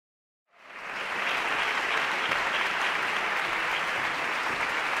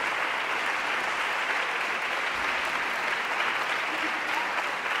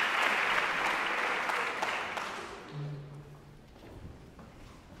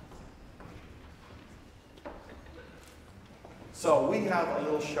So we have a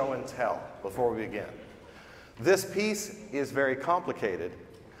little show and tell before we begin. This piece is very complicated,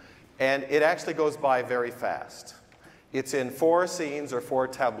 and it actually goes by very fast. It's in 4 scenes, or 4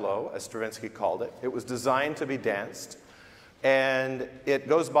 tableaux, as Stravinsky called it. It was designed to be danced, and it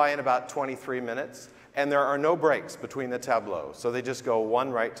goes by in about 23 minutes, and there are no breaks between the tableaux, so they just go one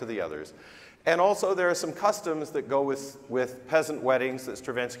right to the others. And also there are some customs that go with peasant weddings that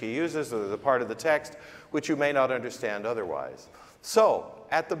Stravinsky uses, or the part of the text, which you may not understand otherwise. So,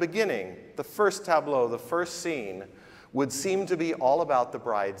 at the beginning, the first tableau, the first scene, would seem to be all about the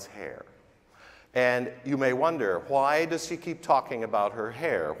bride's hair. And you may wonder, why does she keep talking about her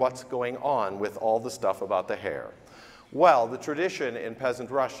hair? What's going on with all the stuff about the hair? Well, the tradition in peasant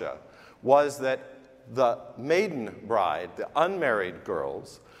Russia was that the maiden bride, the unmarried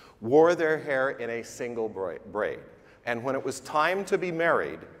girls, wore their hair in a single braid. And when it was time to be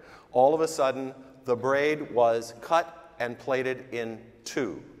married, all of a sudden, the braid was cut and plaited in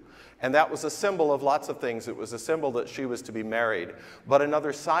 2. And that was a symbol of lots of things. It was a symbol that she was to be married. But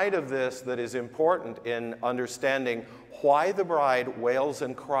another side of this that is important in understanding why the bride wails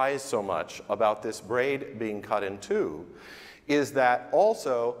and cries so much about this braid being cut in 2 is that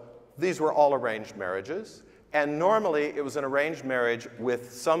also these were all arranged marriages. And normally it was an arranged marriage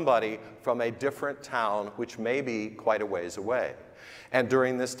with somebody from a different town, which may be quite a ways away. And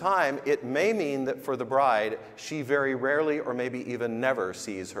during this time, it may mean that for the bride, she very rarely or maybe even never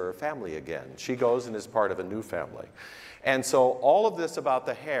sees her family again. She goes and is part of a new family. And so all of this about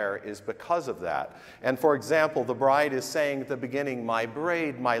the hair is because of that. And for example, the bride is saying at the beginning, "My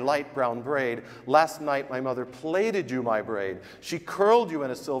braid, my light brown braid, last night my mother plaited you my braid. She curled you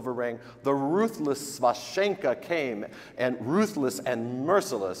in a silver ring. The ruthless Svadebka came, and ruthless and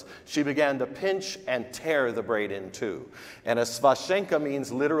merciless, she began to pinch and tear the braid in 2. And a Svadebka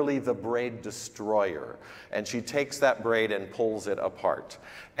means literally the braid destroyer. And she takes that braid and pulls it apart.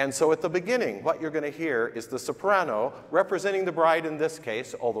 And so at the beginning, what you're going to hear is the soprano, representing the bride in this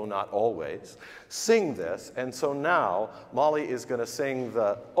case, although not always, sing this. And so now, Molly is going to sing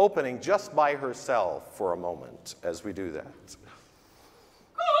the opening just by herself for a moment as we do that.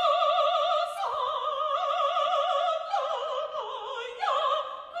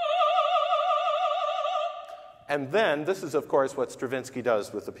 And then, this is of course what Stravinsky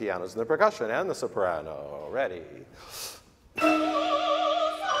does with the pianos and the percussion and the soprano. Ready?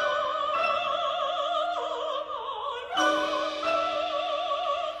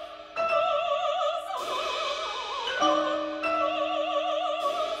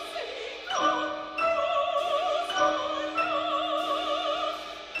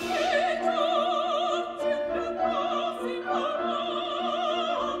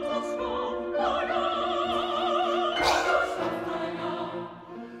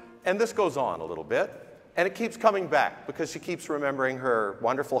 And this goes on a little bit, and it keeps coming back because she keeps remembering her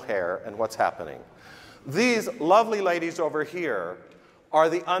wonderful hair and what's happening. These lovely ladies over here are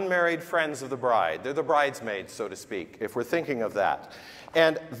the unmarried friends of the bride. They're the bridesmaids, so to speak, if we're thinking of that.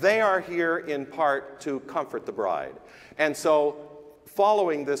 And they are here in part to comfort the bride. And so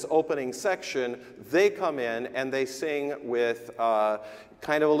following this opening section, they come in and they sing with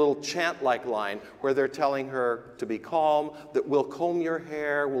kind of a little chant-like line where they're telling her to be calm, that we'll comb your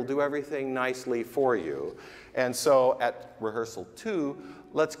hair, we'll do everything nicely for you. And so at rehearsal 2,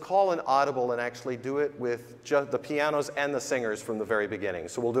 let's call an audible and actually do it with just the pianos and the singers from the very beginning.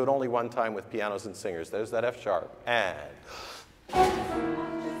 So we'll do it only one time with pianos and singers. There's that F sharp. And...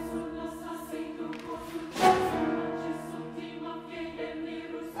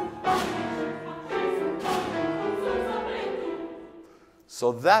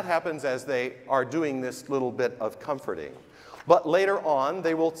 So that happens as they are doing this little bit of comforting. But later on,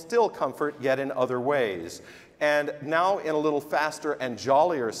 they will still comfort yet in other ways. And now in a little faster and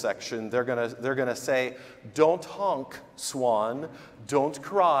jollier section, they're gonna say, "Don't honk, swan, don't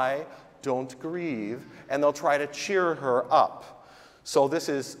cry, don't grieve," and they'll try to cheer her up. So this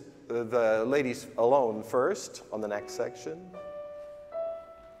is the ladies alone first on the next section.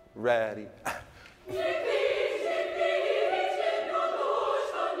 Ready.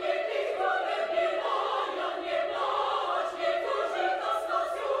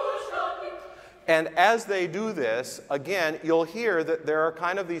 And as they do this, again, you'll hear that there are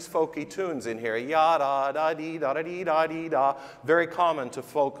kind of these folky tunes in here. Ya-da-da-dee-da-da-dee-da-dee-da. Very common to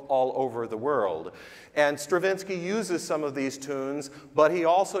folk all over the world. And Stravinsky uses some of these tunes, but he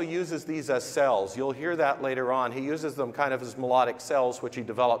also uses these as cells. You'll hear that later on. He uses them kind of as melodic cells, which he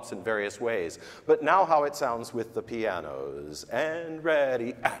develops in various ways. But now how it sounds with the pianos. And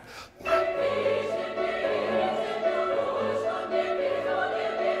ready.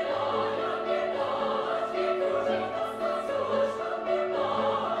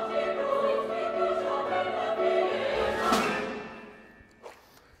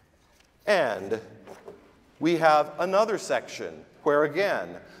 we have another section where,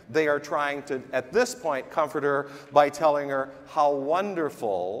 again, they are trying to, at this point, comfort her by telling her how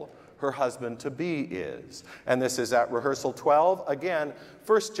wonderful her husband-to-be is. And this is at rehearsal 12. Again,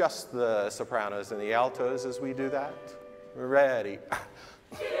 first just the sopranos and the altos as we do that. Ready.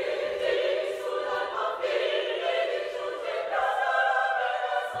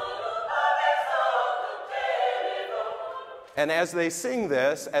 And as they sing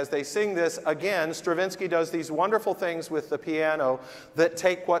this, again, Stravinsky does these wonderful things with the piano that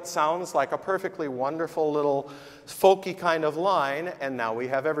take what sounds like a perfectly wonderful little folky kind of line, and now we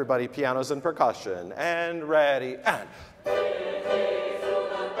have everybody, pianos and percussion. And ready, and...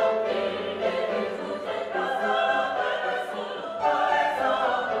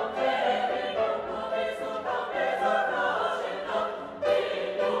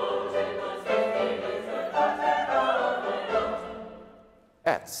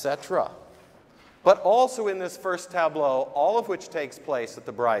 etc. But also in this first tableau, all of which takes place at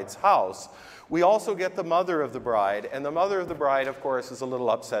the bride's house, we also get the mother of the bride. And the mother of the bride, of course, is a little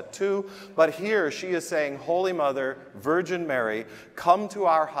upset too. But here she is saying, Holy Mother, Virgin Mary, come to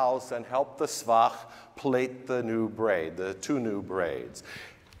our house and help the svach plait the new braid, the two new braids.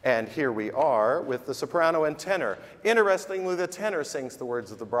 And here we are with the soprano and tenor. Interestingly, the tenor sings the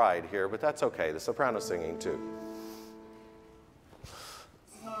words of the bride here, but that's okay. The soprano's singing too.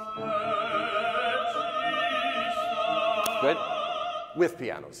 Good. With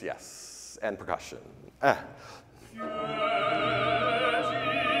pianos, yes, and percussion.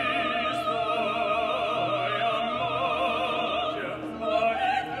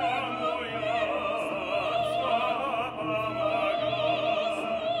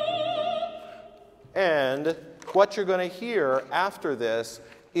 And what you're going to hear after this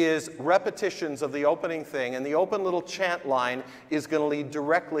is repetitions of the opening thing, and the open little chant line is going to lead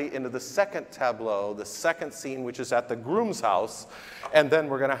directly into the second tableau, the second scene, which is at the groom's house, and then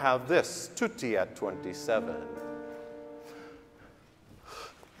we're going to have this, Tutti at 27.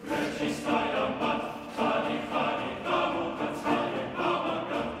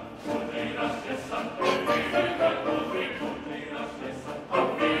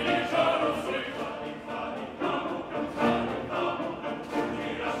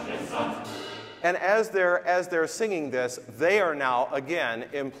 And as they're singing this, they are now, again,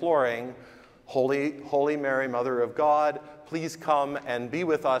 imploring, Holy Mary, Mother of God, please come and be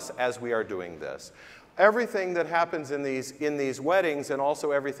with us as we are doing this. Everything that happens in these weddings, and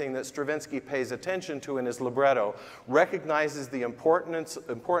also everything that Stravinsky pays attention to in his libretto, recognizes the importance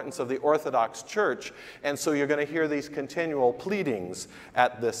of the Orthodox Church, and so you're going to hear these continual pleadings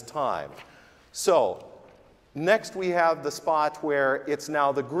at this time. So, next we have the spot where it's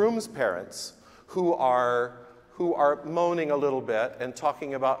now the groom's parents who are moaning a little bit and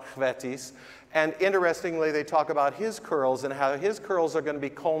talking about chvetis. And interestingly, they talk about his curls and how his curls are going to be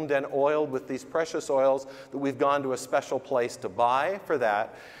combed and oiled with these precious oils that we've gone to a special place to buy for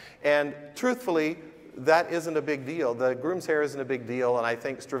that. And truthfully, that isn't a big deal. The groom's hair isn't a big deal, and I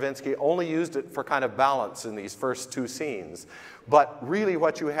think Stravinsky only used it for kind of balance in these first two scenes. But really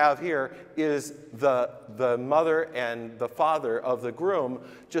what you have here is the mother and the father of the groom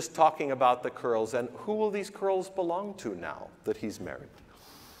just talking about the curls, and who will these curls belong to now that he's married?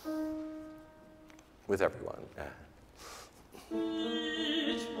 With everyone.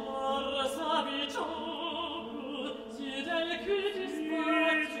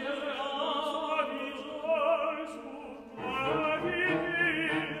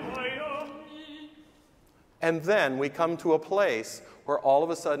 And then we come to a place where all of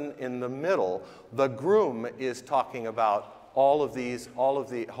a sudden in the middle, the groom is talking about all of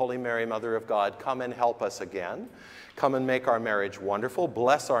the Holy Mary, Mother of God, come and help us again. Come and make our marriage wonderful,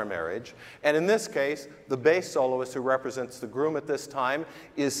 bless our marriage. And in this case, the bass soloist who represents the groom at this time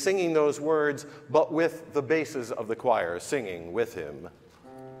is singing those words, but with the basses of the choir singing with him.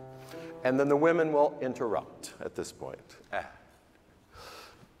 And then the women will interrupt at this point.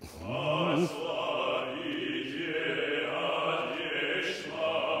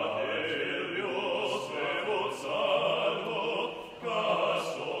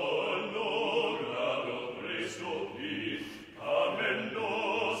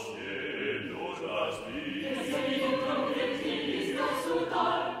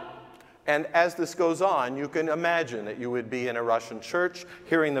 And as this goes on, you can imagine that you would be in a Russian church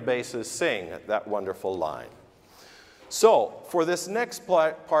hearing the basses sing that wonderful line. So, for this next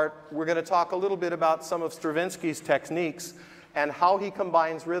part, we're going to talk a little bit about some of Stravinsky's techniques and how he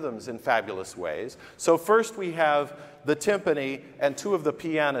combines rhythms in fabulous ways. So first we have the timpani and two of the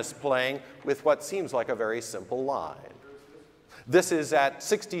pianists playing with what seems like a very simple line. This is at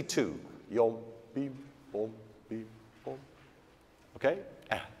 62. You'll be boom, beep, boom. Okay?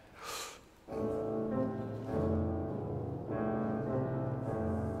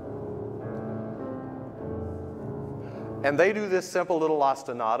 And they do this simple little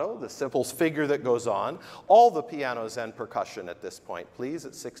ostinato, the simple figure that goes on. All the pianos and percussion at this point, please,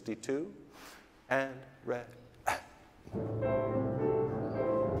 at 62. And red.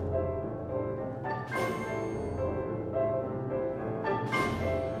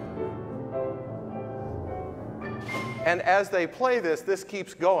 And as they play this, this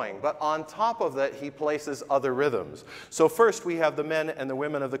keeps going. But on top of that, he places other rhythms. So first we have the men and the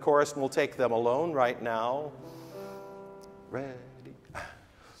women of the chorus, and we'll take them alone right now. Ready.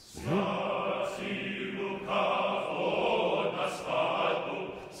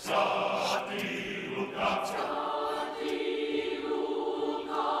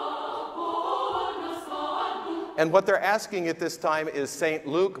 And what they're asking at this time is, St.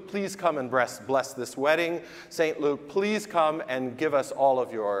 Luke, please come and bless this wedding. St. Luke, please come and give us all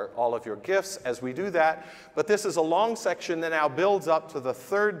of your gifts as we do that. But this is a long section that now builds up to the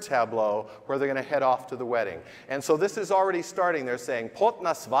third tableau where they're going to head off to the wedding. And so this is already starting. They're saying, Pot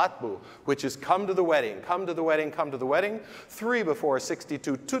na svadbu, which is come to the wedding, come to the wedding, come to the wedding. 3 before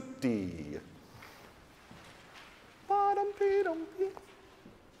 62, tutti.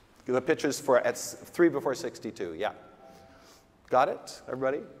 The pitches for at 3 before 62, yeah. Got it,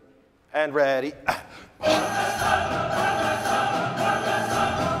 everybody? And ready.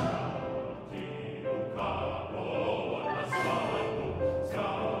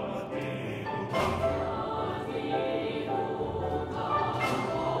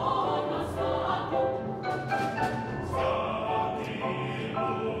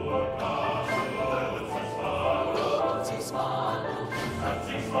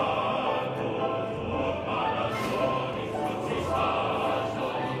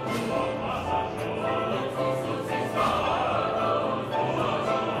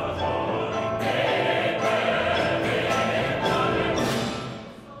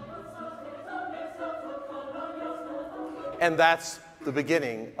 And that's the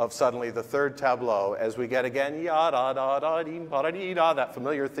beginning of suddenly the third tableau as we get again, ya da da da dee ba da dee da, that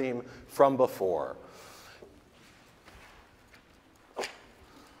familiar theme from before.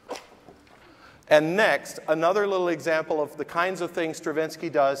 And next, another little example of the kinds of things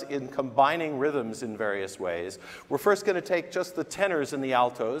Stravinsky does in combining rhythms in various ways. We're first going to take just the tenors and the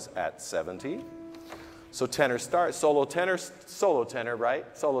altos at 70. So tenor start, solo tenor, right?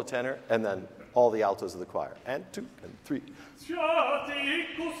 Solo tenor, and then all the altos of the choir. And 2 and 3.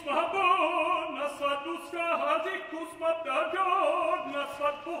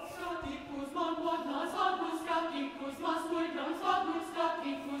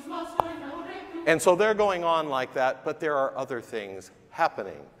 And so they're going on like that, but there are other things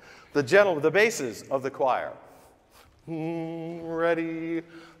happening. The basses of the choir. Ready?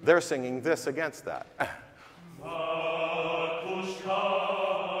 They're singing this against that.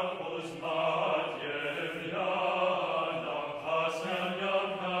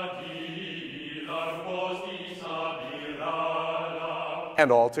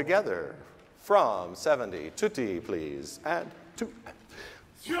 And all together, from 70, tutti, please, and 2.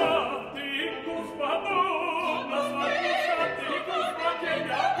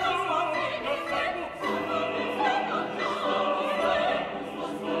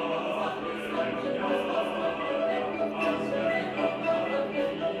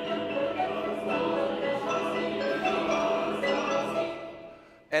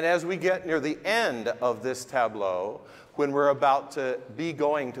 And as we get near the end of this tableau, when we're about to be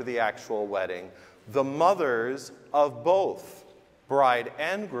going to the actual wedding, the mothers of both bride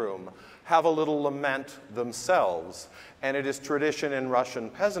and groom have a little lament themselves. And it is tradition in Russian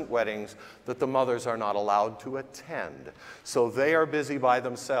peasant weddings that the mothers are not allowed to attend. So they are busy by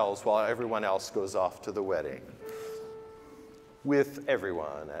themselves while everyone else goes off to the wedding. With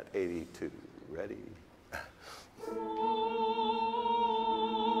everyone at 82. Ready?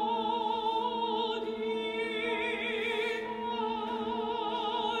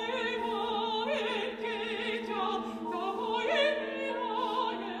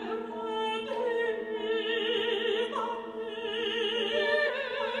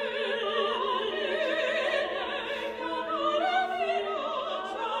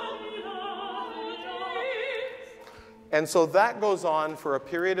 And so that goes on for a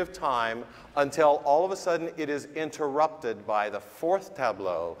period of time until all of a sudden it is interrupted by the fourth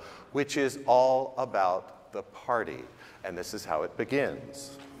tableau, which is all about the party. And this is how it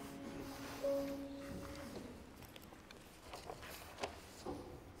begins.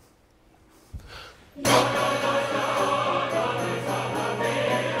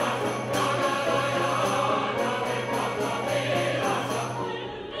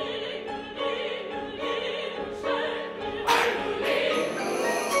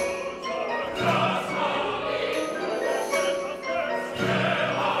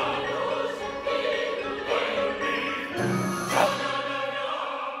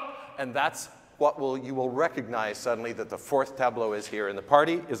 and that's what you will recognize suddenly that the fourth tableau is here, and the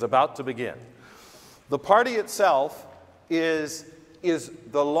party is about to begin. The party itself is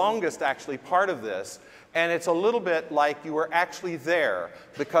the longest, actually, part of this, and it's a little bit like you were actually there,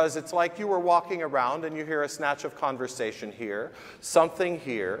 because it's like you were walking around and you hear a snatch of conversation here, something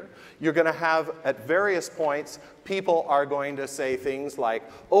here. You're going to have, at various points, people are going to say things like,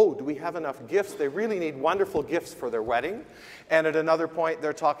 oh, do we have enough gifts? They really need wonderful gifts for their wedding. And at another point,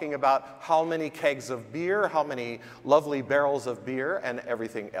 they're talking about how many kegs of beer, how many lovely barrels of beer, and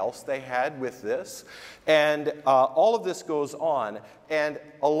everything else they had with this. And all of this goes on. And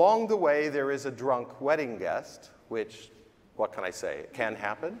along the way, there is a drunk wedding guest, which, what can I say? It can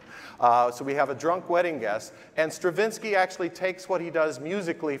happen. So we have a drunk wedding guest. And Stravinsky actually takes what he does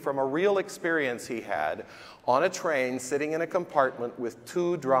musically from a real experience he had on a train sitting in a compartment with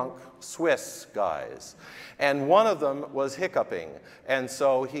two drunk Swiss guys. And one of them was hiccuping. And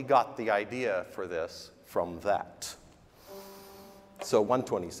so he got the idea for this from that. So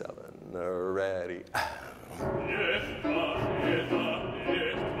 127, ready.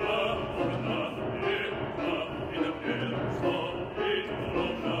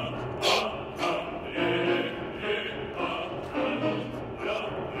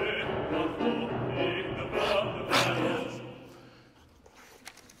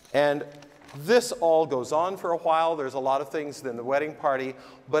 And this all goes on for a while. There's a lot of things in the wedding party,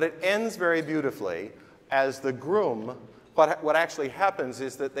 but it ends very beautifully as the groom, what actually happens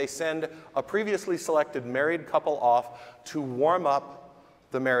is that they send a previously selected married couple off to warm up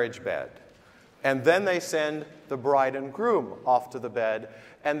the marriage bed. And then they send the bride and groom off to the bed.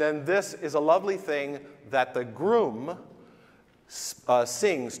 And then this is a lovely thing that the groom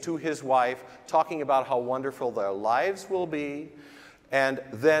sings to his wife, talking about how wonderful their lives will be. And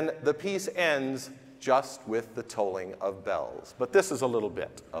then the piece ends just with the tolling of bells. But this is a little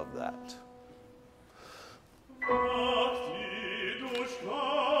bit of that.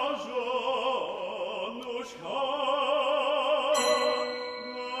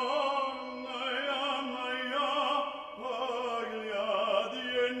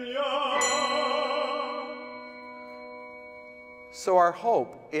 So our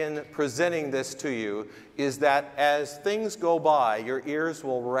hope in presenting this to you is that as things go by, your ears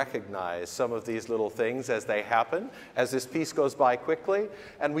will recognize some of these little things as they happen, as this piece goes by quickly.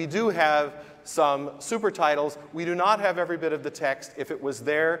 And we do have some super titles. We do not have every bit of the text. If it was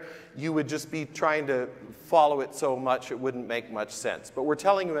there, you would just be trying to follow it so much it wouldn't make much sense. But we're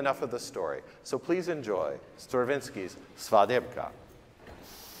telling you enough of the story. So please enjoy Stravinsky's Svadebka.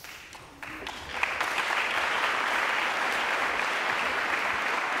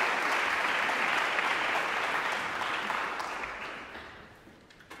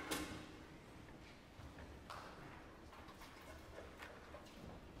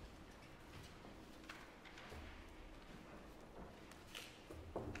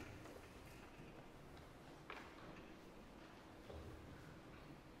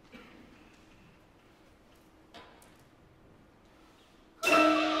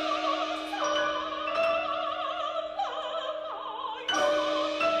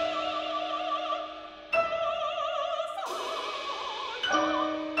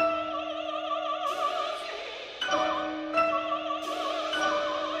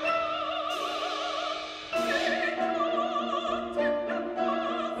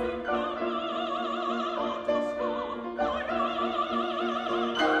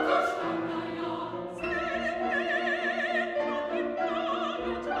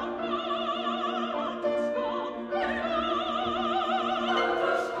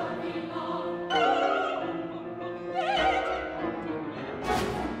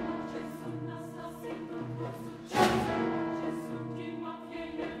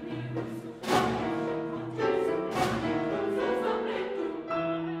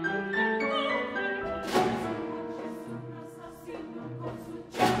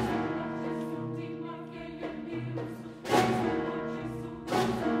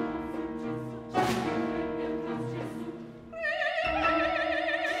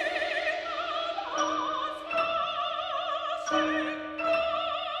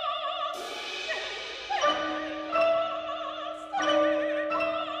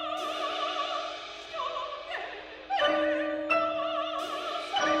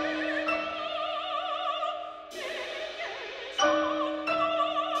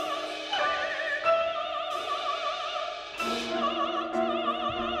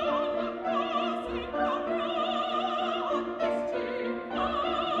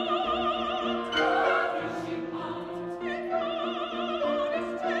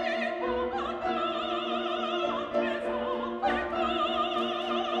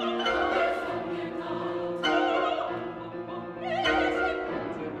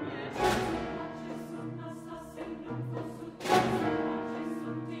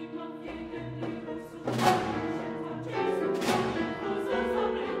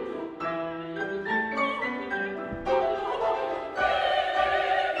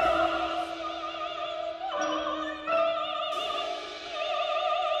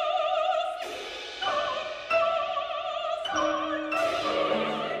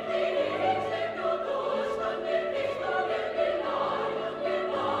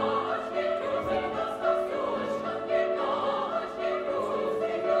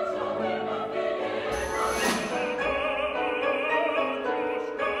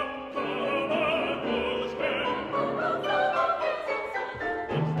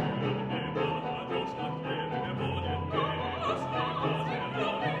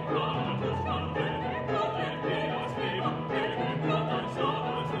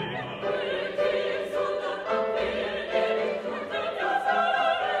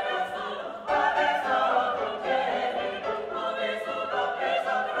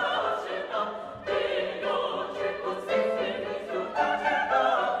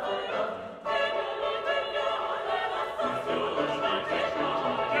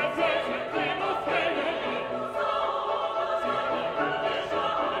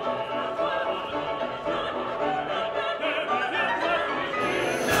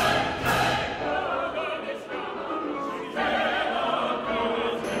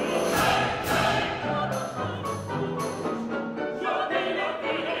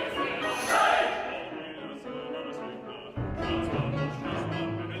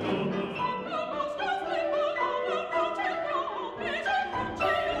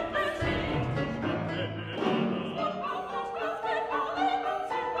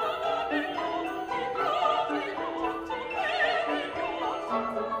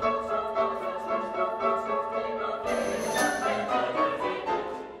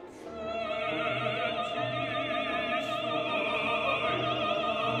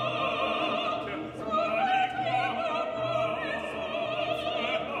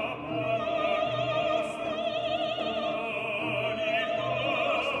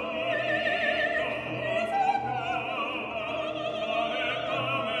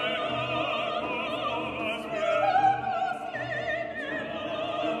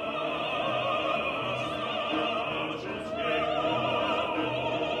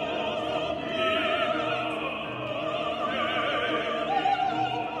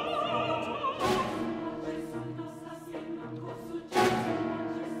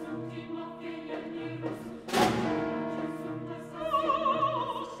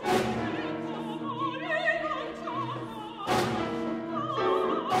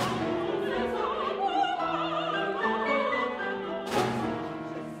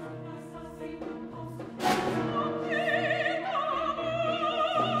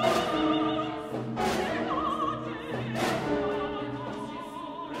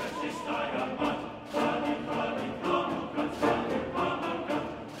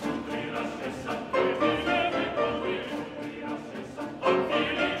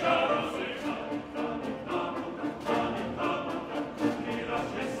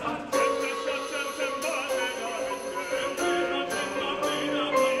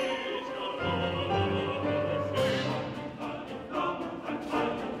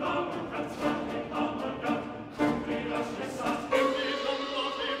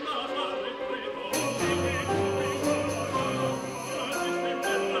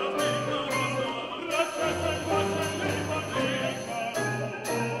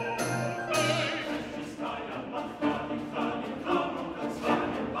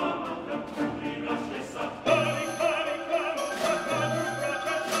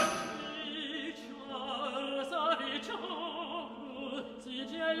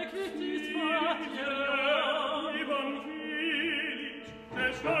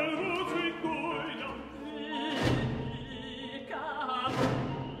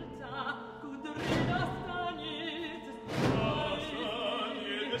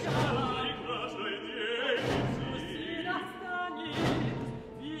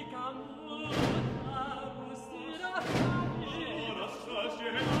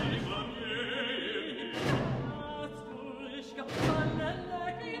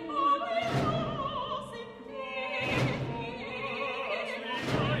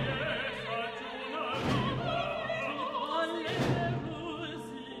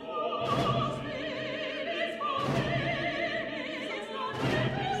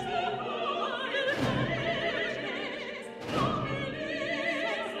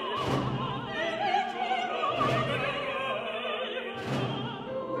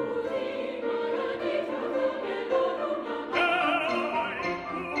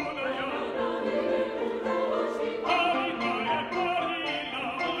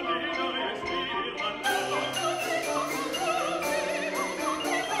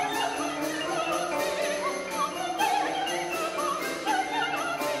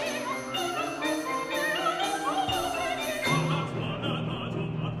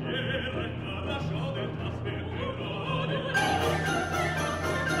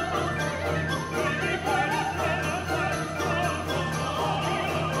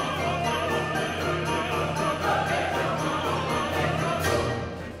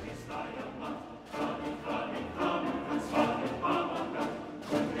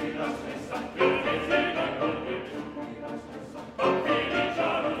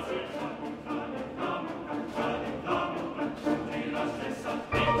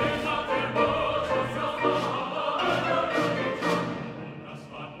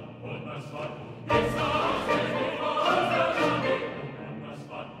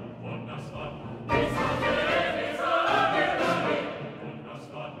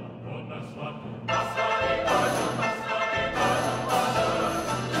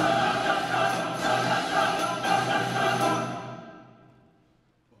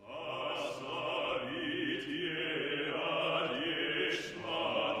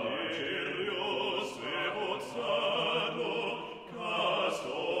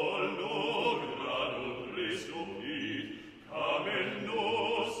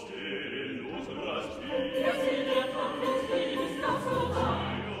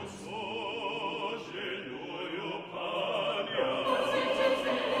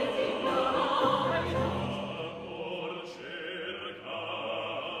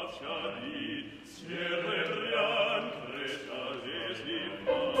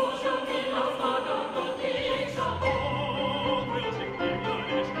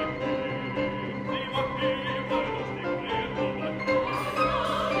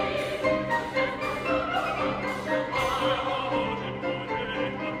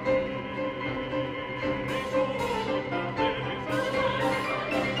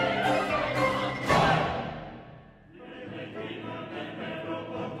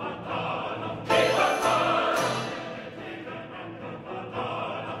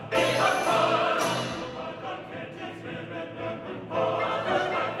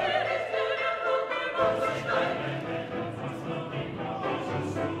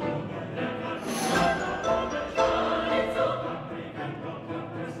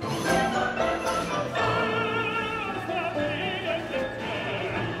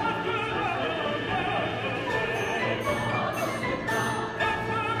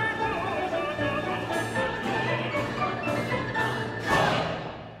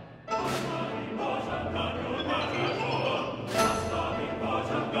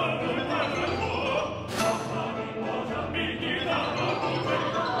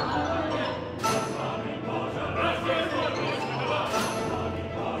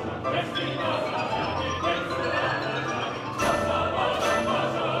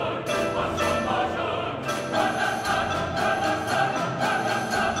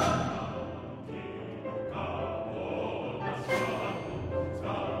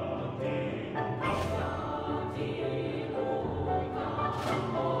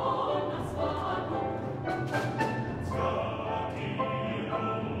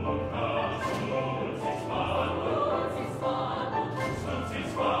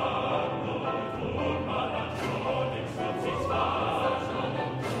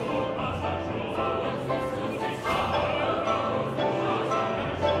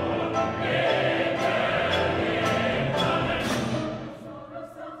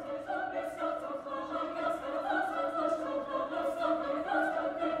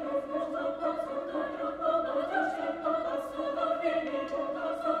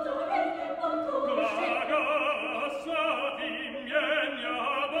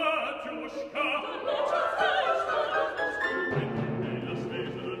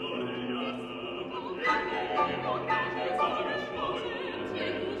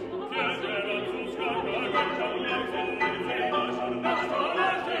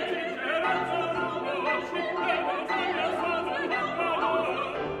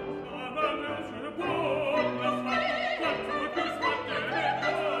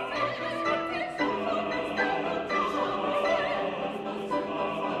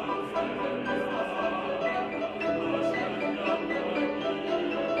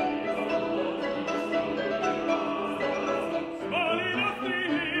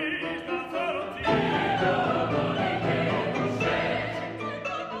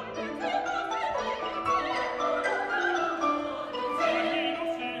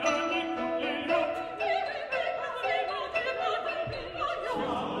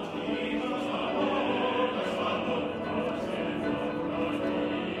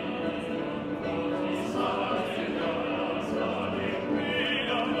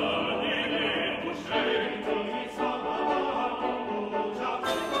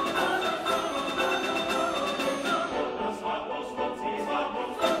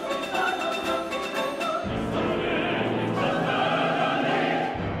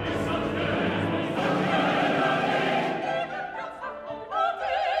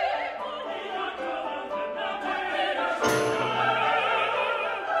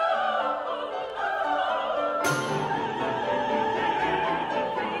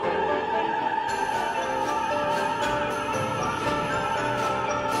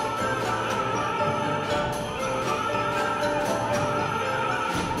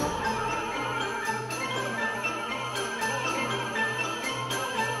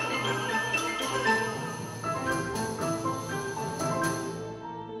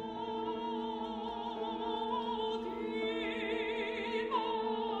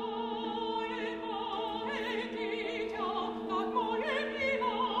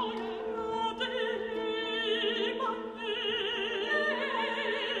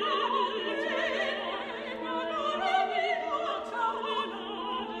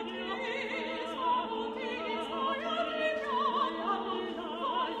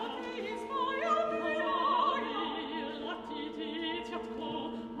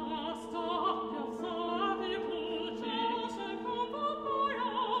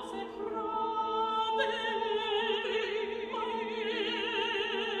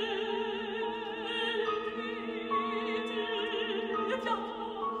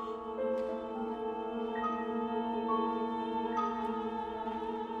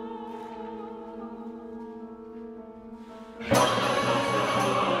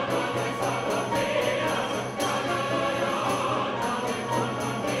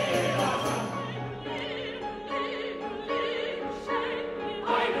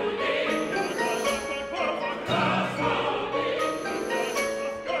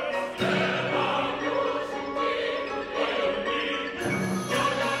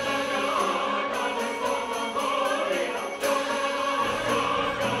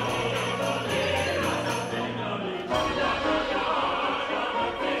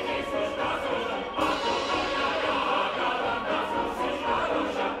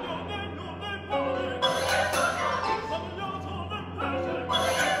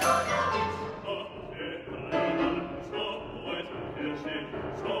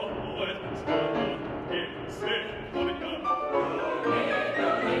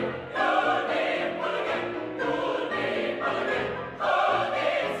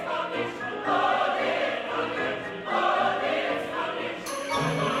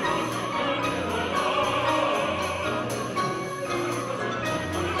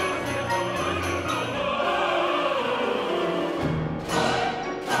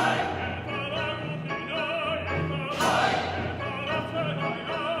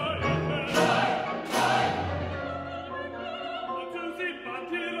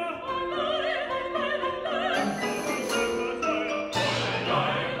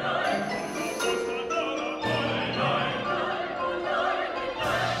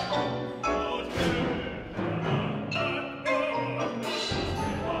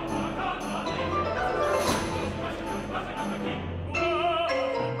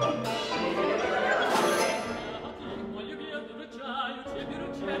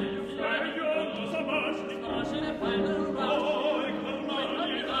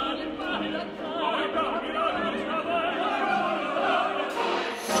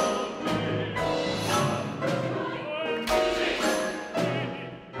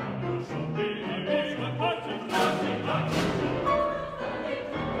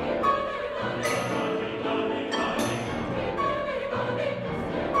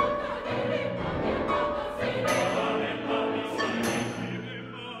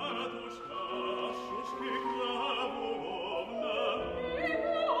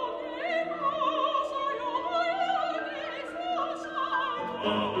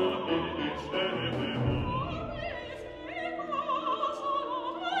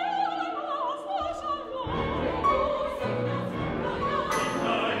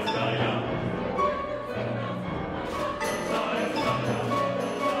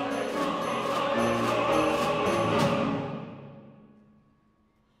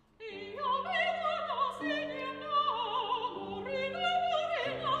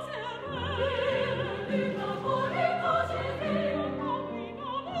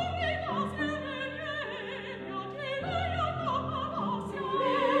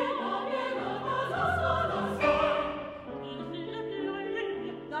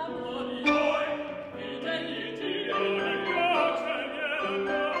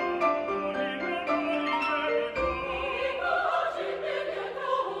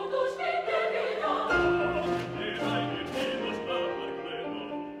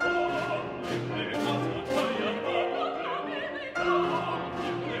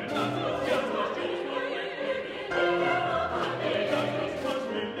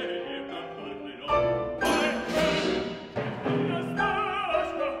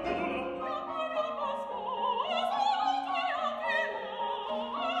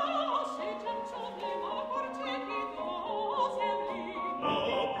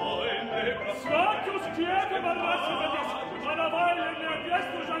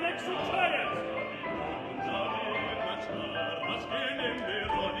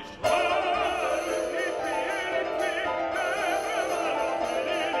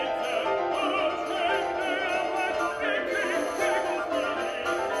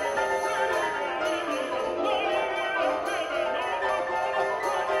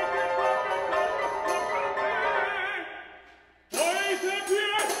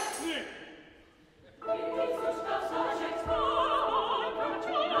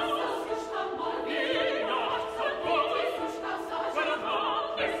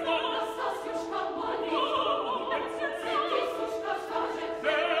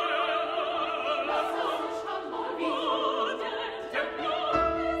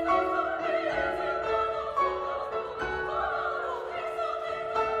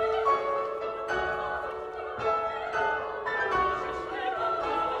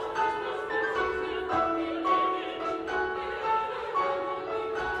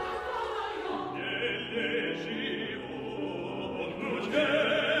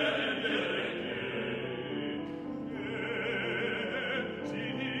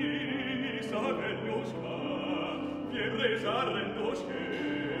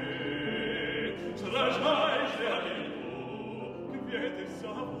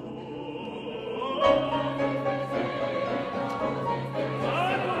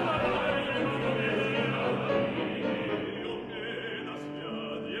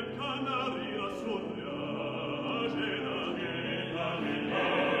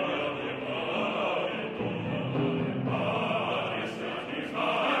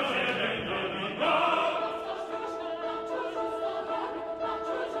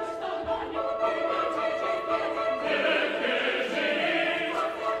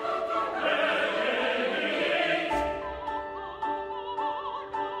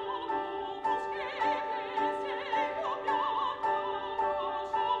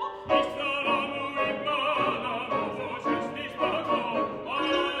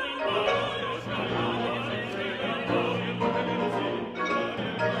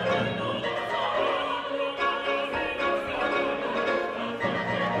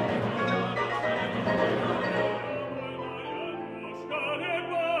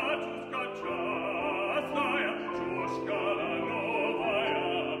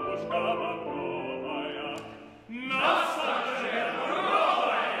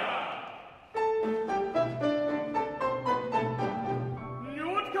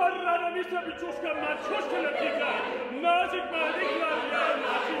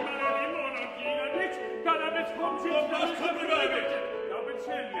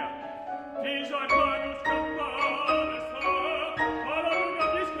 Dieser